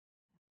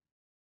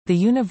The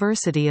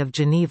University of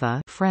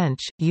Geneva, French,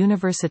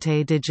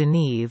 Université de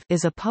Genève,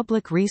 is a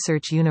public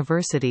research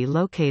university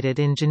located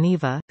in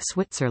Geneva,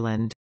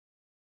 Switzerland.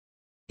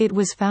 It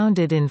was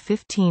founded in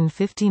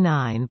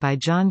 1559 by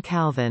John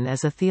Calvin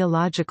as a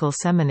theological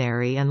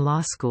seminary and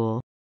law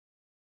school.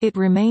 It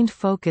remained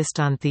focused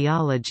on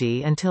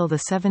theology until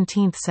the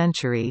 17th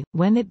century,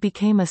 when it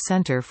became a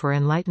center for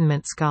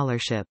Enlightenment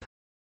scholarship.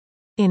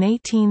 In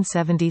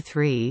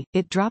 1873,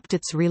 it dropped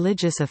its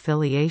religious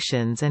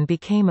affiliations and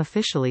became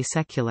officially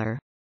secular.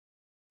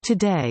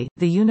 Today,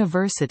 the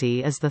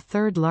university is the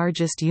third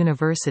largest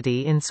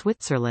university in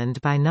Switzerland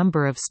by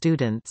number of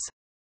students.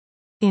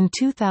 In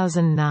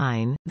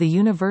 2009, the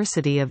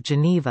University of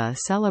Geneva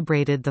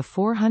celebrated the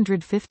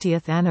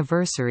 450th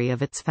anniversary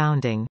of its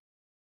founding.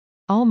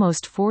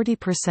 Almost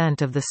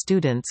 40% of the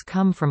students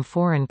come from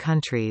foreign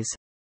countries.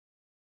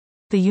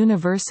 The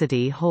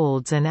university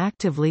holds and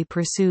actively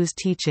pursues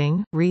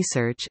teaching,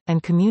 research,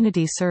 and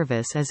community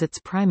service as its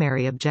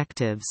primary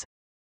objectives.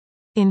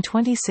 In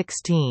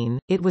 2016,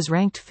 it was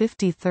ranked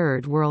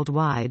 53rd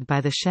worldwide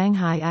by the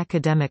Shanghai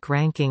Academic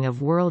Ranking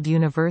of World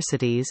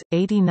Universities,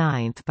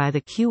 89th by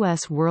the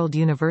QS World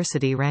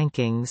University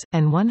Rankings,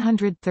 and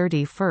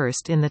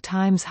 131st in the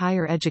Times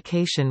Higher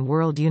Education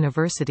World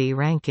University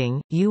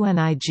Ranking.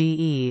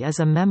 UNIGE is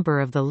a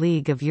member of the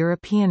League of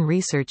European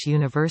Research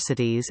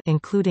Universities,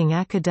 including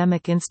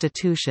academic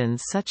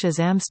institutions such as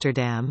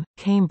Amsterdam,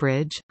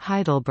 Cambridge,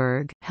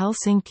 Heidelberg,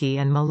 Helsinki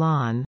and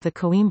Milan, the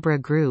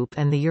Coimbra Group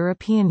and the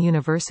European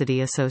University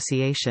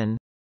Association.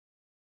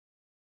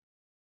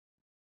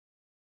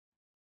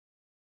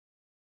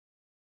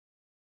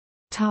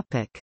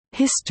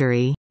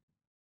 History.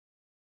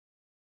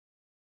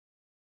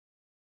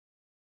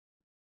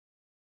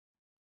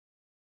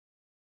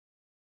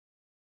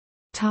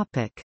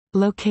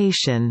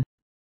 Location.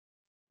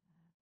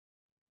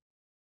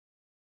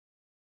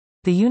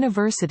 The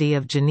University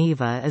of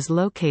Geneva is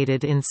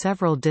located in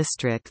several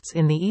districts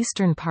in the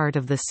eastern part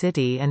of the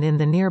city and in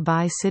the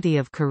nearby city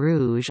of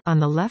Carouge on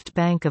the left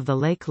bank of the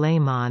Lake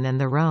Léman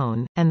and the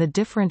Rhône, and the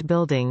different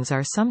buildings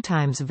are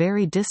sometimes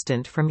very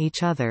distant from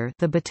each other.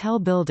 The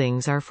Batel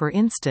buildings are, for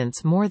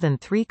instance, more than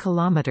 3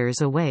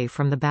 kilometers away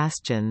from the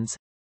Bastions.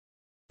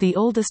 The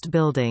oldest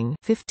building,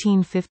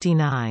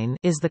 1559,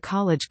 is the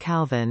College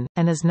Calvin,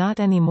 and is not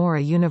anymore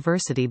a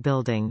university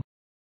building.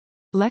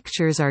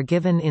 Lectures are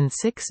given in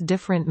 6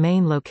 different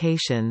main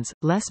locations: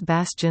 Les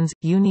Bastions,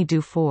 Uni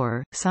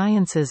Dufour,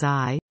 Sciences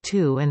I,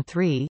 II and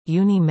III,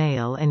 Uni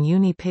Male and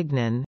Uni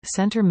Pignon,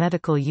 Centre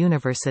Medical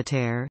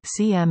Universitaire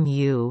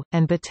 (CMU),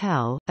 and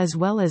Batel, as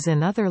well as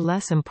in other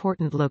less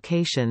important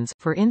locations.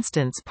 For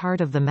instance, part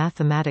of the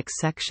mathematics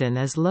section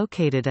is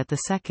located at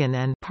the second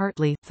and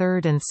partly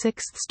third and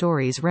sixth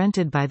stories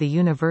rented by the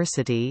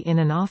university in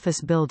an office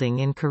building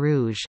in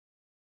Carouge.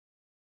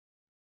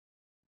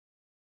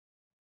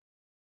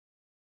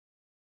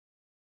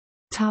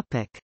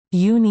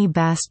 Uni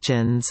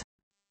Bastions.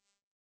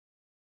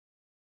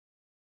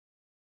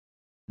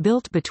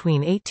 Built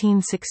between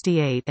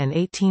 1868 and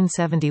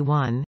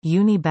 1871,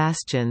 Uni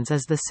Bastions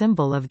is the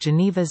symbol of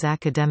Geneva's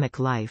academic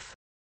life.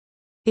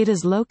 It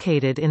is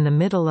located in the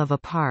middle of a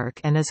park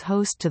and is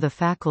host to the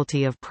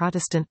Faculty of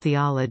Protestant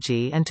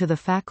Theology and to the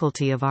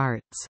Faculty of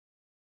Arts.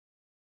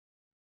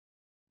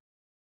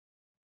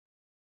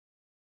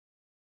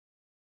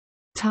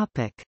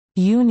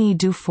 Uni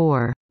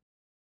Dufour.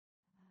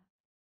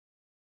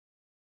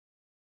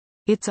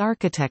 Its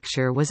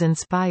architecture was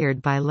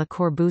inspired by Le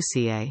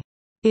Corbusier.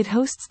 It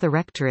hosts the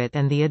rectorate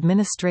and the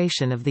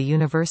administration of the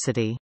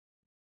university.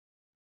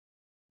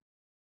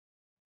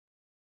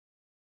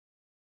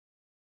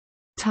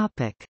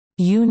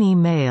 Uni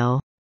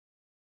Male.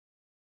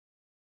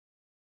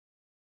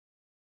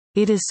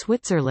 It is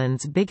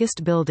Switzerland's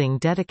biggest building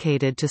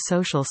dedicated to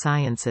social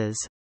sciences.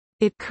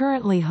 It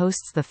currently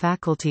hosts the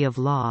Faculty of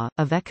Law,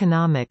 of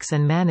Economics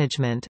and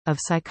Management, of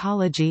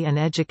Psychology and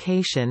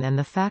Education and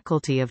the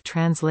Faculty of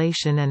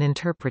Translation and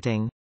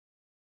Interpreting.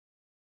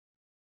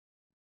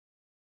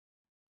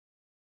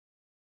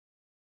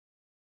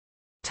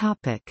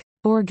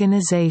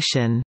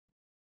 Organization.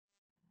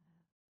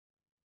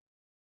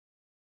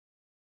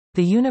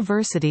 The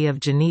University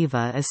of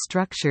Geneva is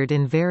structured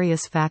in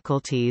various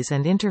faculties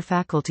and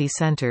interfaculty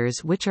centers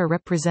which are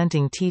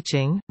representing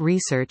teaching,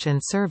 research and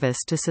service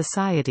to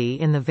society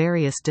in the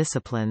various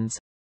disciplines.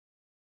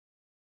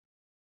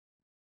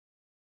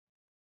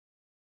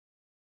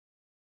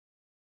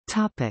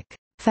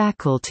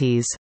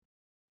 Faculties.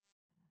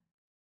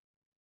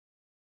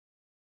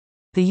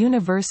 The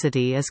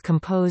university is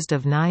composed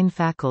of 9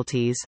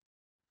 faculties: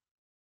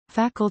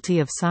 Faculty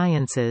of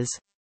Sciences,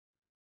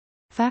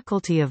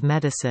 Faculty of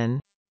Medicine,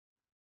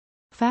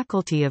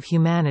 Faculty of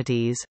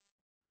Humanities,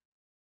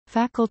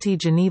 Faculty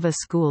Geneva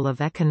School of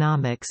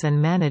Economics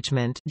and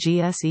Management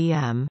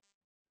 (GSEM),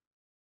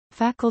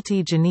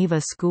 Faculty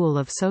Geneva School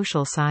of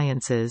Social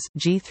Sciences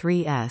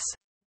 (G3S),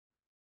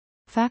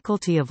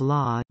 Faculty of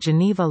Law,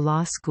 Geneva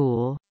Law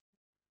School,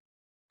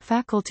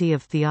 Faculty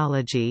of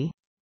Theology,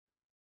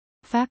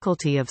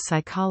 Faculty of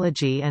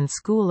Psychology and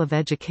School of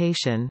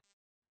Education,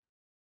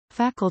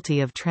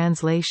 Faculty of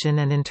Translation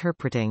and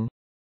Interpreting.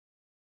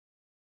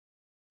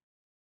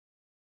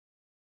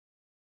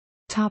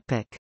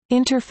 Topic: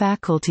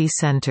 Interfaculty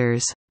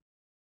centers.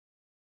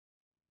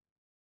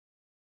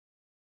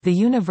 The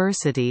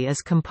university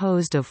is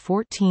composed of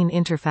 14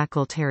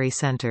 interfacultary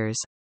centers.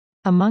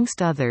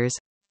 Amongst others,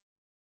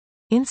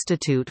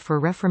 Institute for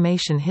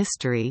Reformation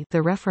History,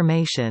 the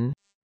Reformation;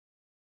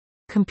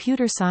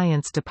 Computer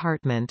Science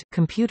Department,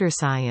 Computer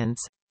Science;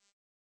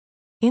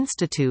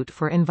 Institute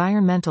for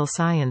Environmental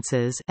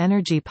Sciences,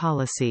 Energy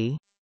Policy;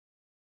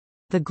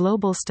 the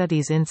Global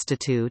Studies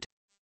Institute;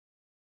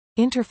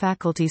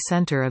 Interfaculty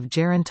Center of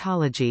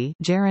Gerontology,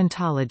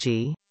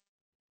 Gerontology;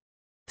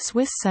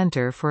 Swiss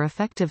Center for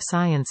Affective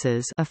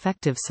Sciences,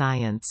 Affective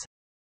Science.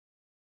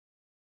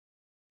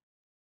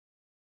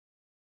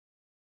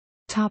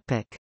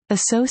 Topic: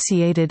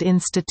 Associated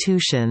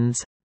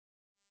institutions.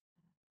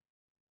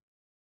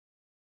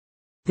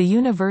 The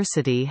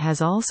university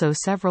has also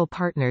several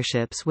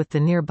partnerships with the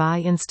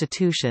nearby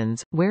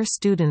institutions, where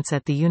students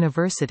at the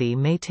university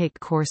may take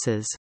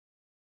courses.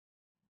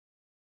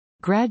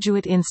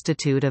 Graduate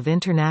Institute of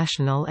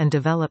International and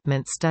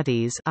Development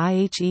Studies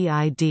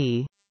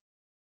 (IHEID),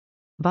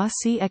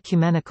 Bassi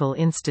Ecumenical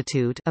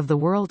Institute of the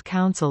World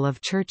Council of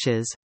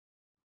Churches,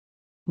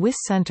 Wyss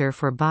Center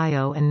for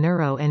Bio and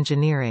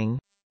Neuroengineering,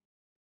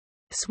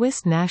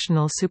 Swiss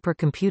National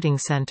Supercomputing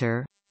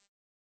Center,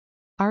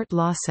 Art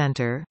Law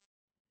Center,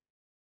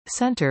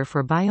 Center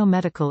for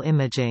Biomedical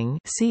Imaging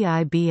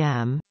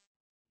 (CIBM),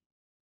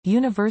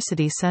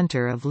 University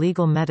Center of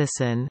Legal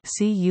Medicine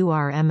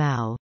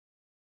 (CURML),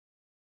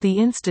 the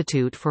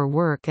Institute for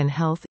Work and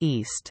Health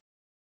East.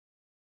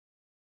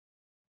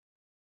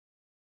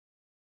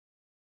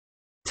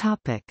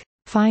 Topic: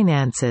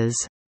 Finances.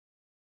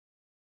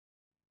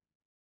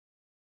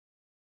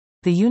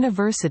 The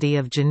University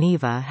of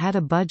Geneva had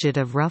a budget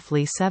of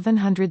roughly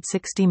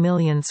 760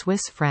 million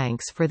Swiss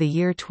francs for the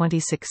year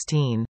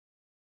 2016.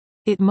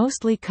 It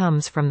mostly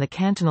comes from the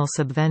cantonal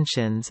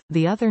subventions,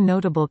 the other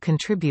notable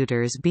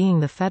contributors being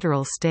the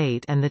federal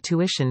state and the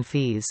tuition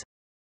fees.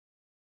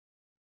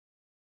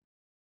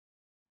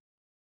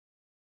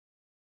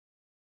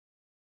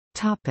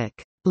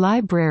 Topic: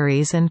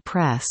 Libraries and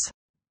press.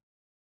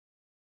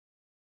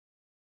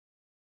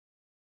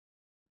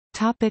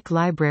 Topic: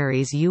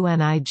 Libraries.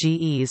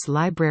 UNIGE's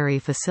library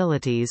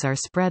facilities are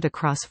spread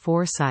across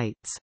 4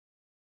 sites.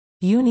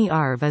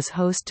 UniArv is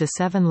host to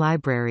 7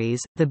 libraries,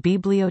 the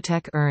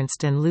Bibliothèque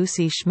Ernst and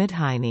Lucie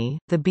Schmidheiny,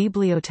 the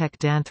Bibliothèque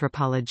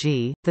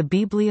d'Anthropologie, the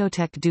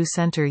Bibliothèque du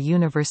Centre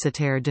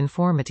Universitaire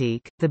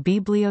d'Informatique, the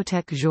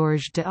Bibliothèque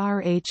Georges de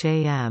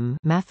Rham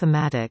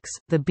Mathematics,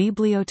 the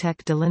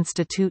Bibliothèque de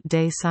l'Institut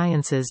des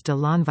Sciences de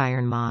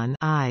l'Environnement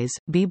 (IS),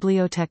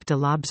 Bibliothèque de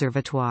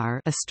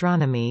l'Observatoire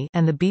Astronomy,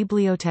 and the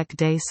Bibliothèque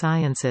des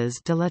Sciences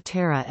de la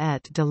Terre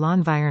et de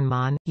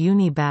l'Environnement.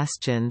 Uni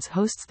Bastions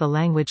hosts the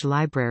language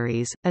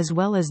libraries, as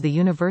well as the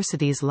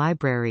university's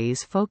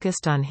libraries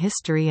focused on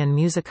history and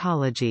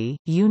musicology.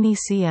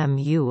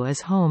 Uni-CMU is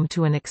home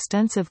to an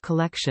extensive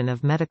collection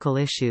of medical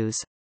issues.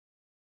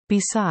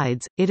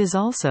 Besides, it is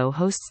also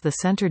hosts the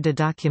Centre de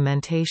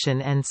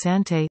Documentation en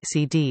Santé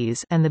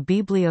 (CDs) and the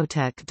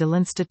Bibliothèque de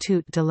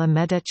l'Institut de la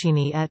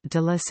Médecine et de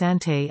la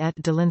Santé et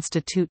de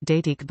l'Institut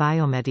d'éthique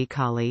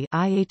biomédicale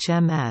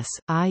 (IHMS,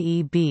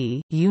 IEB).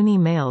 Uni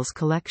Mail's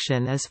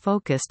collection is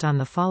focused on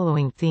the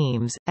following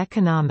themes: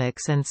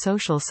 economics and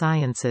social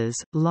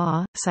sciences,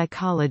 law,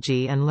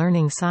 psychology and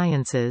learning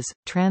sciences,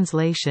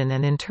 translation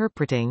and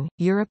interpreting,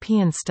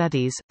 European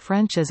studies,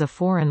 French as a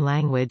foreign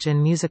language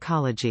and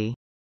musicology.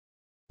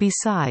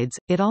 Besides,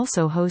 it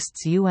also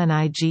hosts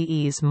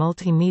UNIGE's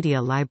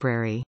multimedia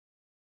library.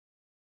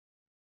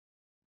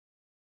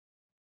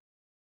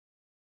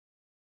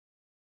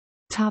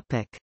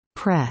 Topic: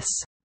 Press.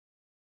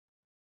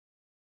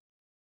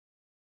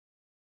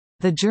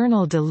 The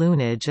journal de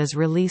l'UNIG is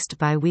released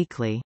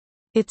biweekly.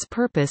 Its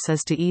purpose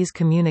is to ease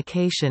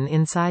communication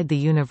inside the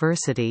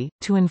university,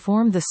 to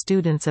inform the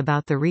students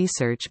about the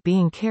research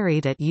being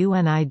carried at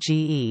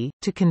UNIGE,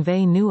 to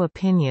convey new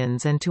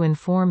opinions and to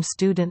inform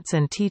students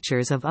and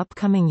teachers of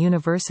upcoming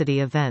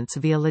university events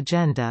via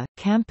Legenda.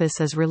 Campus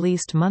is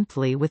released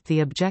monthly with the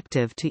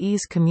objective to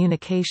ease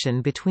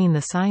communication between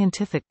the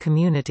scientific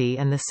community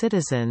and the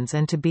citizens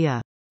and to be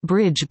a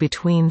bridge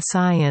between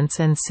science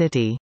and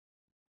city.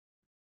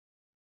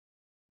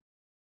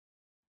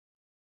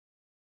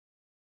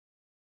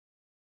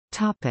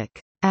 Topic: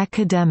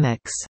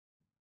 Academics.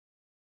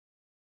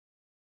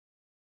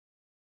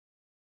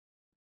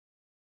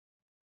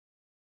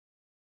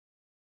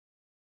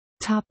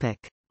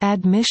 Topic: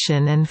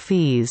 Admission and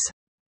fees.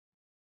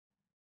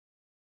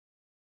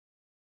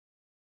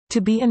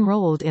 To be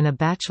enrolled in a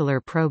bachelor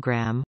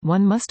program,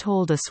 one must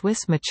hold a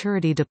Swiss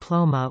maturity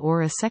diploma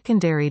or a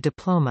secondary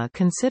diploma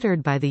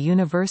considered by the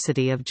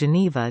University of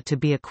Geneva to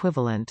be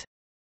equivalent.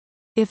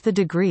 If the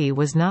degree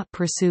was not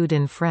pursued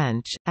in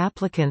French,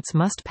 applicants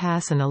must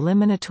pass an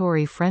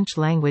eliminatory French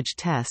language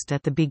test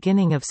at the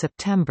beginning of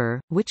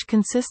September, which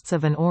consists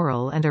of an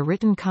oral and a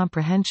written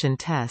comprehension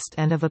test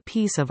and of a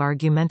piece of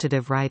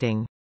argumentative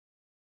writing.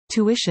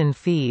 Tuition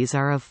fees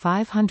are of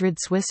 500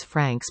 Swiss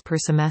francs per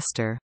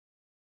semester.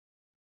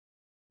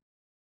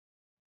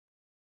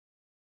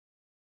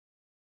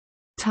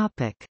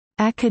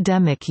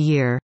 Academic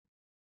year.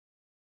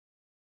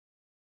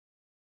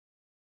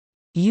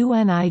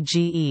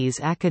 UNIGE's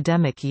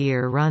academic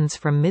year runs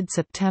from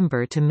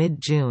mid-September to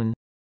mid-June.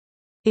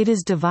 It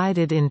is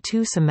divided in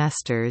 2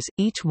 semesters,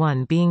 each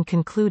one being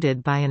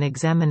concluded by an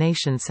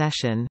examination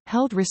session,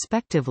 held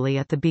respectively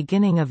at the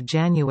beginning of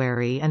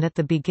January and at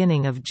the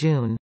beginning of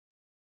June.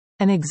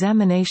 An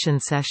examination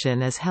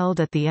session is held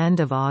at the end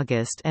of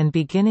August and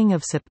beginning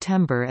of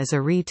September as a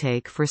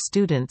retake for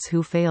students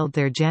who failed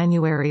their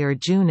January or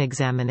June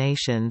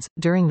examinations.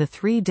 During the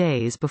 3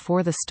 days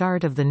before the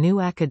start of the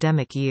new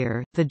academic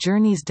year, the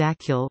Journeys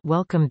d'Accueil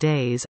welcome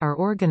days are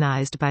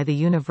organized by the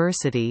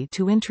university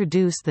to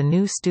introduce the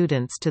new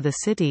students to the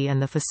city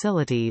and the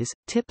facilities.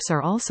 Tips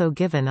are also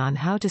given on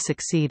how to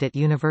succeed at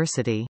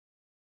university.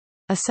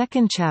 A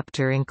second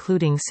chapter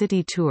including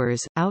city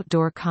tours,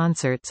 outdoor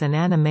concerts and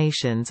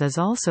animations is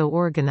also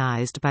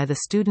organized by the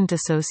student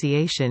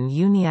association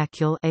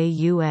Uniacul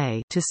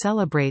AUA to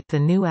celebrate the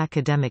new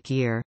academic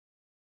year.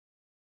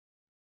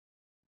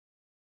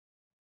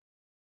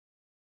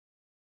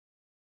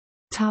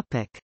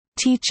 Topic: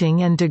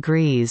 Teaching and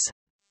degrees.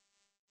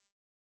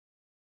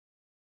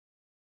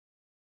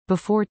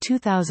 Before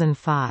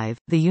 2005,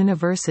 the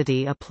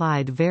university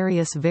applied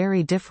various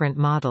very different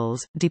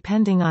models,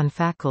 depending on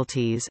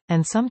faculties,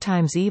 and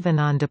sometimes even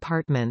on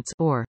departments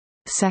or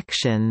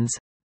sections.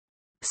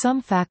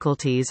 Some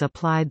faculties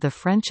applied the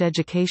French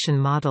education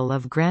model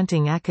of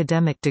granting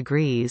academic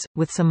degrees,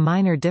 with some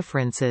minor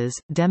differences: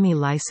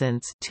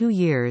 demi-license 2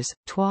 years,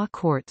 3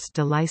 quarts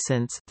de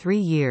licence 3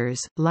 years,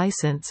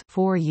 licence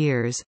 4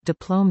 years,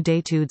 diplôme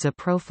d'études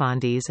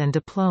approfondies and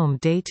diplôme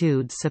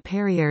d'études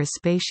supérieures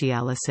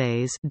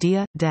spécialisées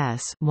 (DIA,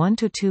 DES) 1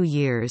 to 2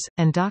 years,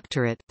 and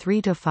doctorate 3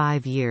 to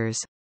 5 years.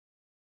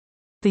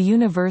 The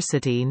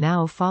university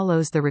now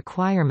follows the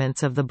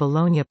requirements of the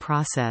Bologna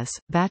process: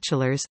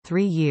 bachelor's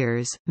 3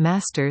 years,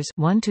 master's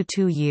 1 to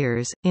 2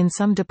 years, in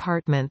some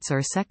departments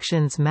or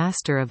sections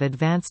Master of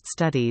Advanced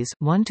Studies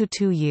 1 to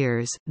 2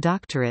 years,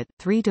 doctorate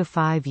 3 to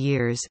 5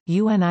 years.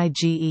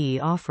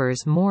 UNIGE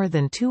offers more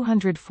than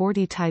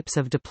 240 types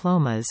of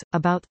diplomas,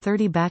 about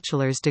 30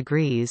 bachelor's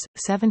degrees,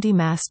 70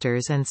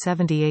 master's and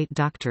 78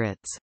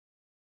 doctorates.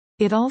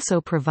 It also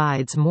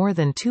provides more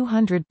than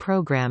 200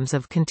 programs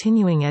of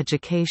continuing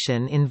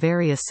education in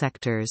various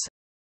sectors.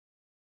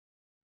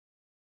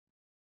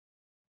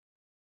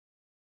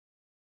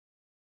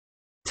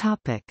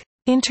 Topic: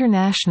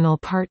 International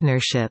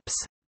partnerships.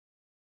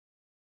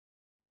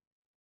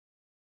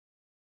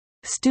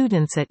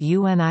 Students at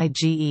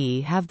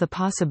UNIGE have the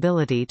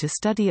possibility to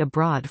study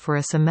abroad for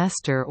a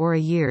semester or a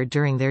year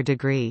during their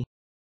degree.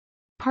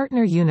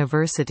 Partner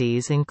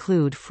universities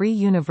include Free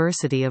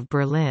University of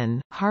Berlin,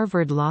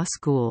 Harvard Law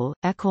School,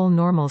 École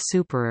Normale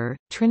Supérieure,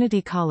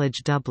 Trinity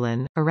College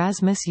Dublin,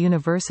 Erasmus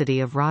University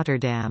of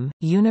Rotterdam,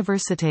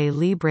 Université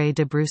Libre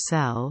de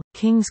Bruxelles,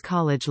 King's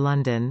College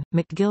London,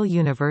 McGill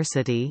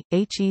University,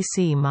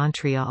 HEC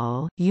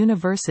Montreal,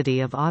 University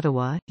of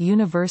Ottawa,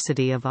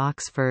 University of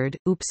Oxford,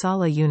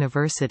 Uppsala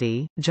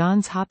University,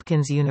 Johns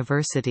Hopkins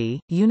University,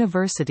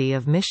 University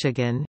of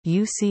Michigan,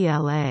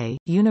 UCLA,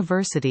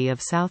 University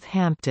of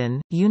Southampton,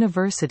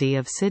 University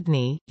of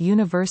Sydney,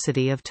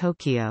 University of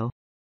Tokyo.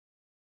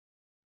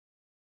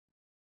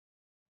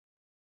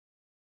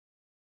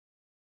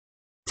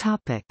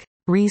 Topic: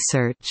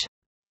 Research.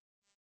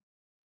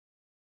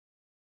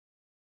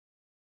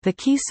 The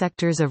key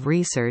sectors of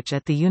research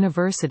at the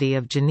University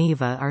of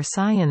Geneva are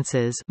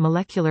sciences,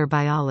 molecular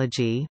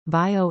biology,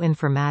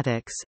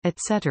 bioinformatics,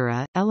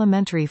 etc.,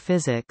 elementary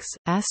physics,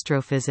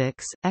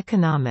 astrophysics,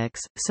 economics,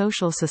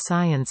 social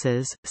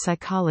sciences,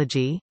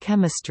 psychology,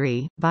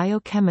 chemistry,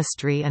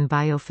 biochemistry and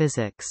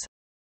biophysics.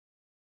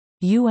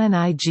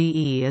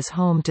 UNIGE is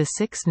home to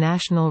 6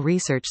 national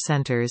research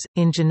centers,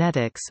 in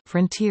genetics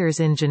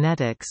Frontiers in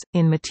Genetics,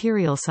 in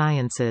material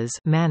sciences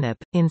MANIP,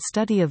 in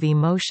study of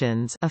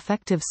emotions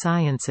affective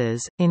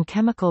sciences, in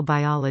chemical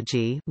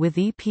biology with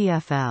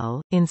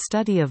EPFL, in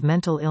study of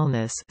mental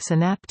illness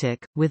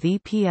Synaptic, with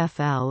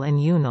EPFL and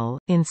UNIL,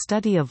 in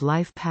study of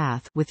life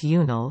path with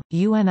UNIL.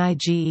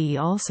 UNIGE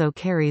also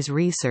carries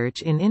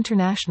research in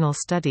international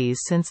studies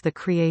since the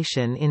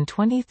creation in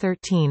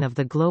 2013 of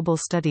the Global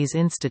Studies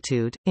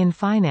Institute, in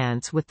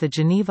finance with the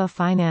Geneva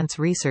Finance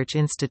Research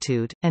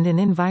Institute, and in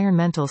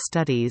environmental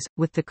studies,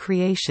 with the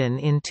creation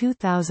in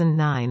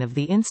 2009 of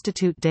the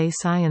Institut des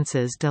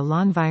Sciences de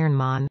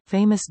l'Environnement.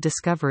 Famous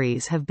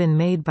discoveries have been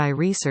made by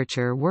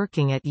researchers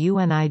working at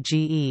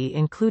UNIGE,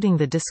 including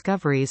the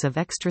discoveries of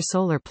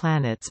extrasolar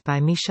planets by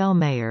Michel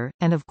Mayor,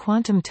 and of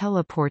quantum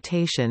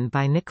teleportation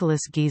by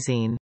Nicolas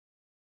Guézin.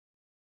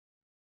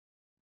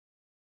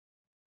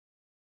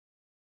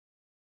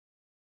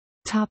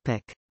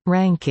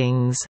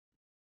 Rankings.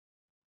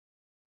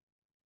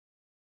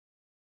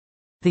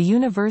 The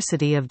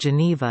University of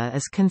Geneva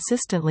is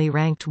consistently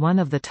ranked one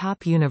of the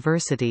top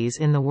universities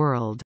in the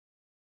world.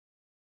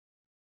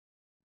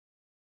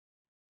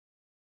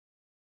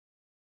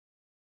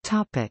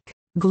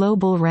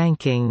 Global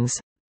rankings.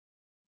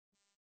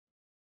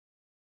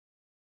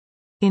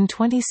 In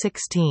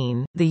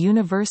 2016, the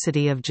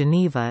University of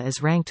Geneva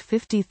is ranked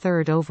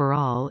 53rd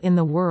overall in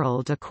the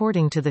world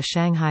according to the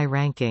Shanghai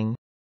ranking.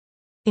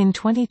 In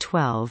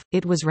 2012,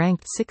 it was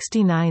ranked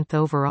 69th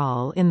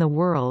overall in the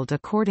world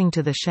according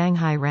to the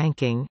Shanghai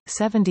ranking,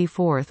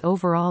 74th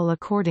overall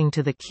according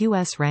to the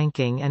QS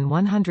ranking and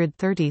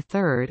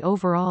 133rd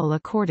overall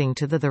according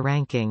to the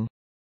ranking.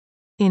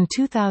 In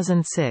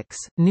 2006,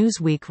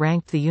 Newsweek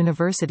ranked the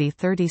university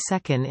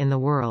 32nd in the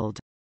world.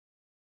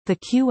 The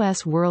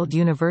QS World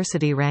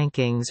University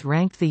Rankings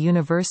ranked the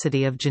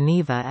University of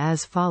Geneva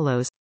as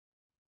follows.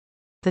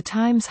 The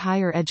Times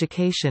Higher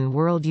Education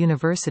World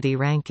University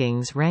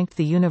Rankings ranked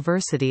the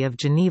University of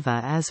Geneva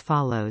as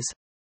follows.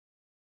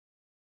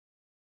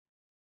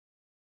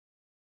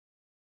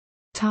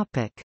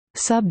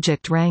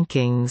 Subject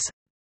rankings.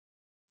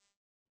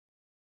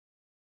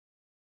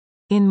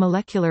 In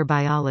molecular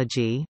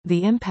biology,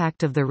 the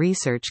impact of the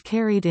research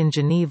carried in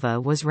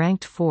Geneva was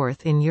ranked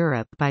 4th in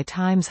Europe by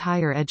Times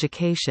Higher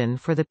Education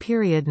for the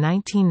period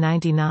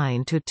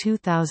 1999 to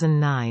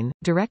 2009,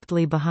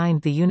 directly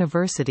behind the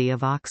University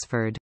of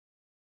Oxford.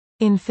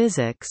 In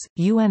physics,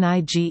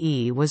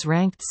 UNIGE was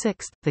ranked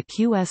 6th. The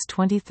QS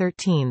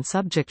 2013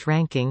 subject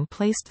ranking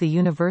placed the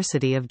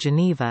University of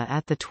Geneva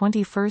at the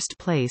 21st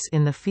place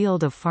in the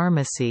field of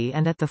pharmacy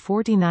and at the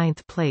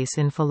 49th place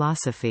in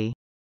philosophy.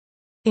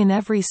 In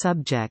every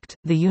subject,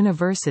 the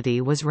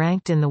university was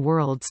ranked in the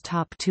world's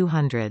top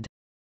 200.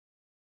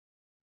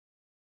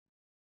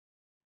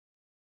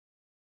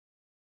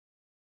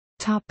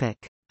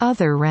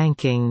 Other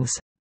rankings.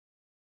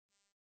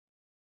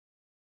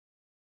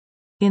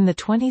 In the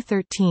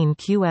 2013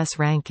 QS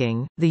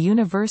ranking, the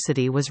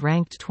university was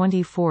ranked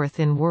 24th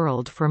in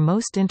world for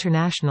most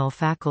international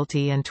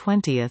faculty and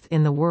 20th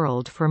in the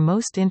world for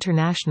most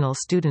international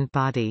student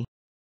body.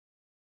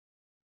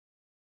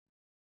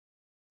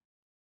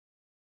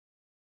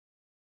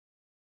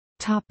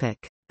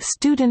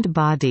 Student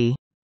body.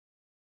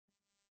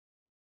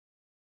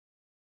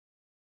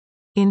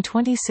 In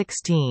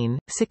 2016,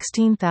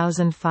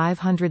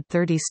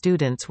 16,530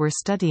 students were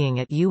studying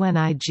at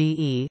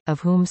UNIGE,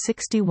 of whom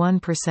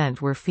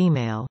 61% were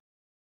female.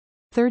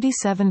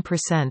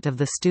 37% of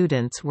the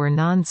students were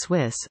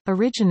non-Swiss,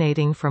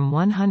 originating from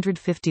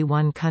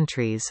 151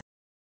 countries.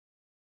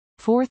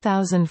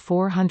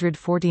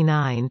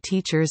 4,449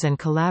 teachers and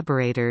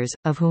collaborators,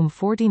 of whom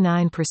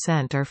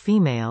 49% are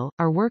female,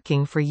 are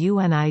working for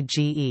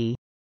UNIGE.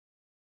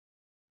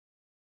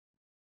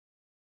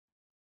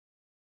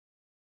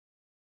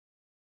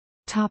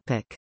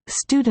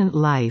 Student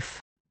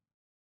life.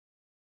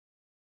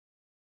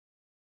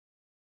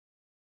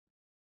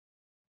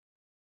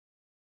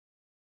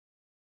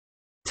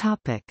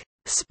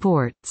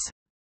 Sports.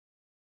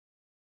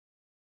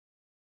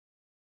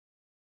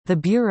 The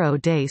Bureau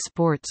des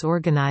Sports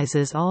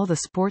organizes all the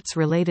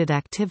sports-related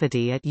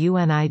activity at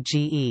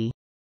UNIGE.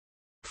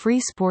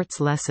 Free sports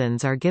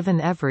lessons are given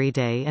every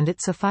day and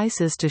it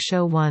suffices to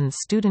show one's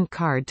student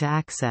card to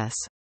access.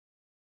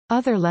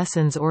 Other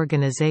lessons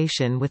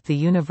organization with the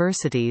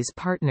university's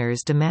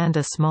partners demand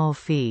a small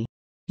fee.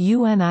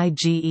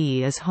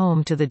 UNIGE is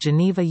home to the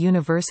Geneva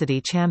University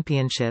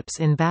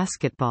Championships in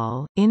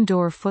basketball,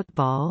 indoor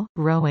football,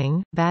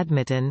 rowing,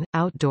 badminton,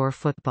 outdoor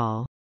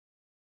football.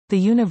 The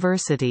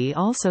university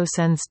also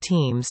sends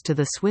teams to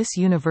the Swiss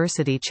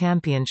University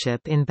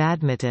Championship in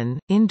badminton,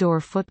 indoor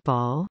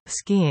football,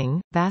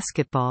 skiing,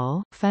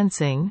 basketball,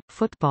 fencing,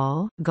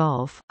 football,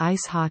 golf,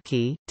 ice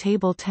hockey,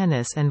 table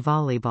tennis and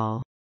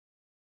volleyball.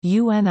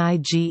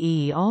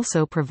 UNIGE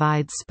also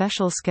provides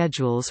special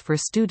schedules for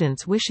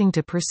students wishing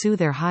to pursue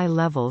their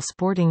high-level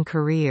sporting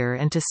career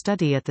and to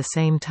study at the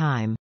same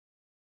time.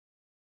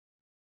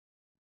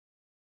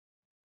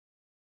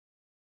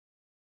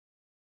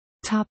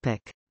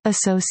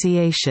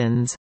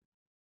 Associations.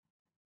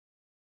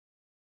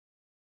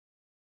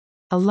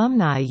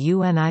 Alumni.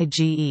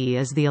 UNIGE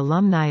is the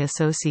alumni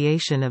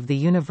association of the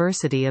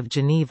University of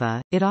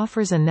Geneva. It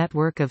offers a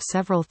network of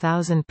several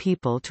thousand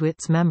people to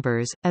its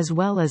members, as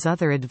well as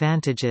other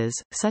advantages,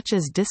 such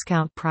as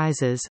discount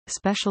prizes,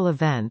 special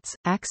events,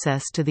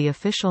 access to the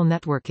official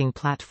networking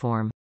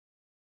platform.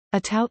 A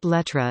Tout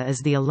Lettres is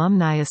the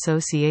alumni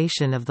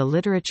association of the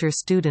literature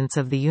students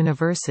of the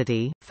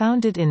university,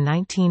 founded in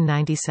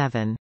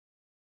 1997.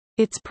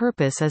 Its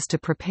purpose is to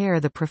prepare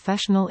the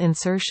professional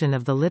insertion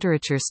of the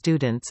literature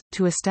students,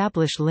 to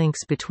establish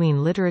links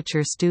between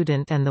literature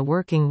student and the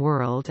working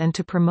world and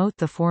to promote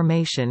the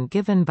formation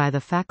given by the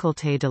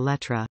Facultés de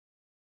Lettres.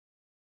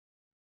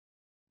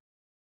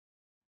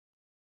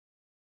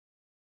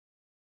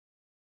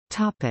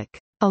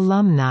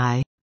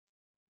 Alumni.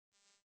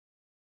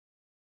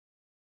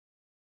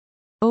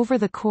 Over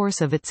the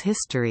course of its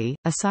history,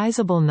 a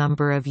sizable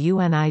number of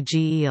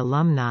UNIGE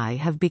alumni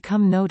have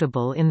become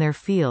notable in their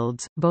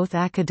fields, both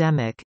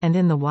academic, and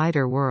in the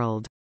wider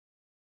world.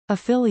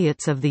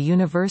 Affiliates of the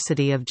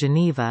University of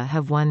Geneva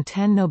have won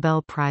 10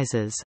 Nobel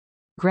Prizes.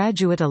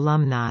 Graduate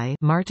alumni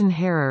Martin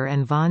Harrer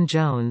and Vaughan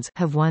Jones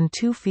have won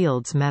 2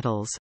 Fields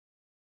Medals.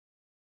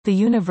 The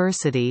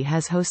university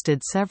has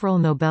hosted several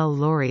Nobel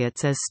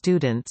laureates as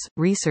students,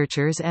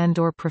 researchers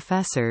and/or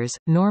professors: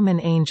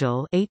 Norman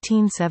Angell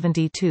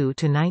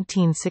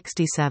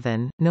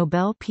 (1872–1967),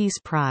 Nobel Peace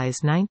Prize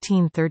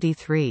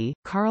 1933;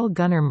 Carl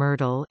Gunnar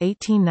Myrtle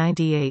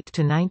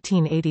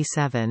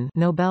 (1898–1987),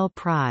 Nobel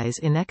Prize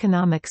in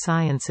Economic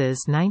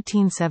Sciences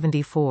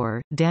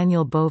 1974;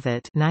 Daniel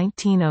Bovet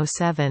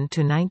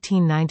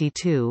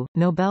 (1907–1992),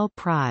 Nobel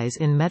Prize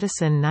in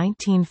Medicine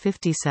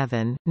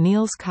 1957;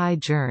 Niels Kai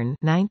Jern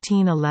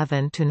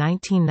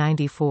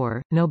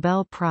 1911–1994,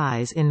 Nobel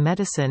Prize in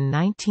Medicine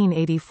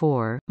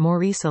 1984,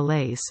 Maurice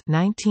Allais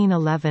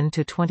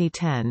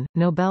 1911–2010,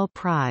 Nobel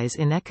Prize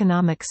in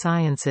Economic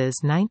Sciences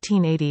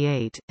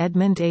 1988,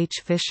 Edmund H.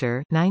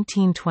 Fisher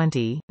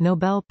 1920,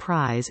 Nobel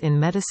Prize in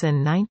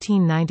Medicine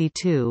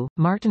 1992,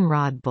 Martin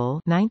Rodbell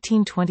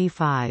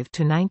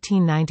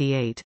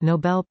 1925–1998,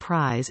 Nobel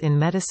Prize in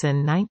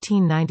Medicine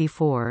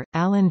 1994,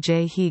 Alan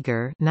J.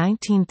 Heeger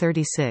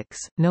 1936,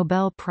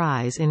 Nobel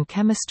Prize in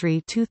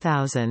Chemistry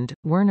 2000,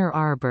 Werner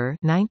Arber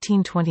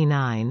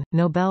 1929,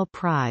 Nobel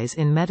Prize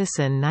in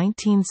Medicine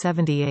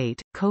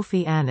 1978,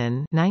 Kofi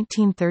Annan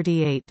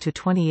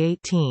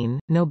 1938–2018,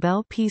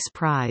 Nobel Peace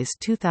Prize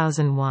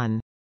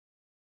 2001.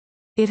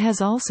 It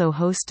has also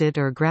hosted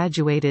or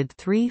graduated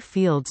 3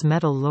 Fields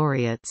Medal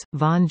laureates: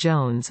 Vaughan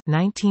Jones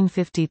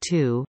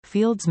 (1952),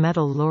 Fields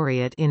Medal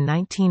laureate in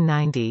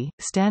 1990;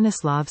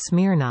 Stanislav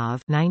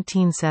Smirnov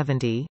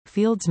 (1970),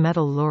 Fields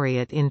Medal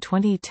laureate in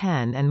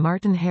 2010; and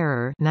Martin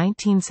Harrer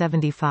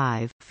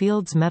 (1975),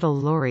 Fields Medal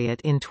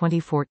laureate in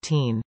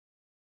 2014.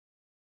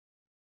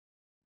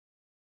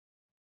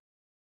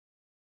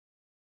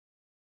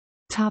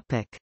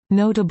 Topic: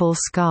 Notable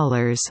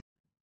scholars.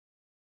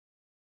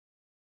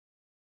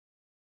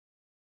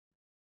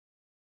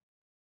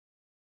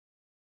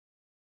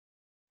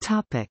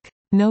 Topic: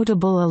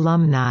 Notable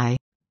alumni.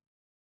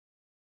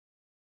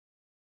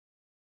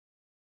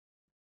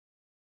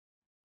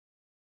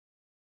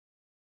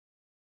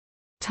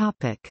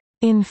 Topic: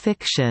 In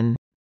fiction.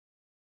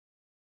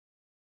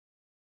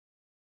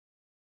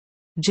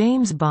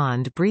 James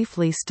Bond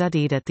briefly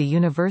studied at the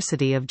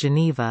University of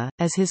Geneva,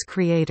 as his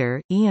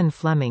creator, Ian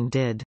Fleming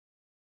did.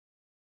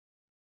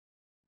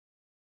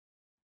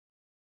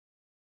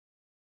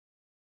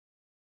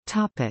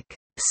 Topic: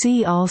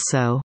 See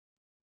also: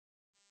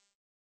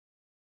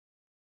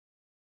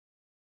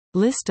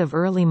 List of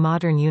early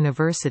modern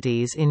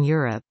universities in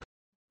Europe.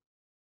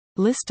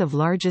 List of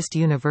largest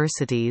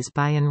universities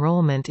by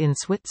enrollment in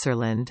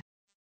Switzerland.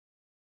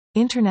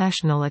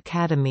 International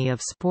Academy of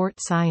Sport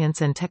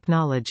Science and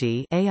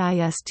Technology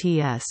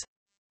 (AISTS).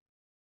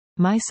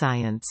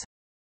 MyScience.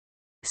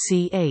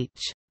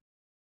 Ch.